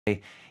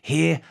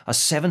Here are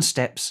 7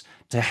 steps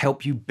to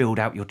help you build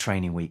out your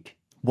training week.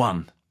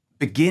 1.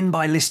 Begin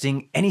by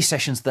listing any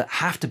sessions that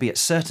have to be at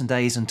certain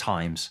days and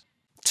times.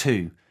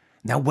 2.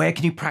 Now, where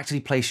can you practically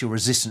place your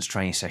resistance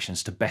training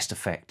sessions to best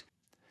effect?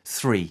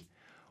 3.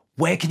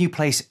 Where can you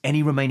place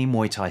any remaining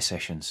Muay Thai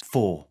sessions?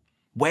 4.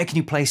 Where can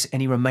you place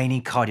any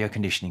remaining cardio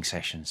conditioning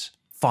sessions?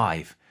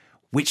 5.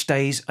 Which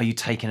days are you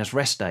taking as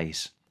rest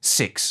days?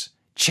 6.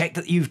 Check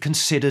that you've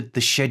considered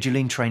the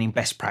scheduling training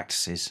best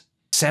practices.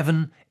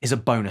 7 is a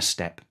bonus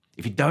step.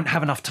 If you don't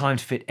have enough time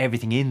to fit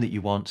everything in that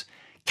you want,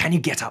 can you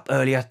get up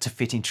earlier to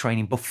fit in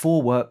training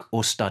before work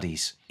or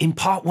studies? In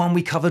part 1,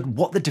 we covered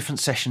what the different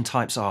session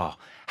types are,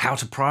 how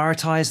to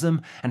prioritize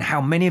them, and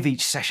how many of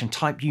each session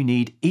type you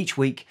need each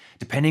week,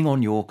 depending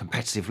on your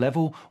competitive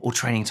level or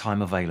training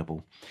time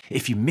available.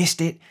 If you missed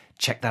it,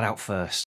 check that out first.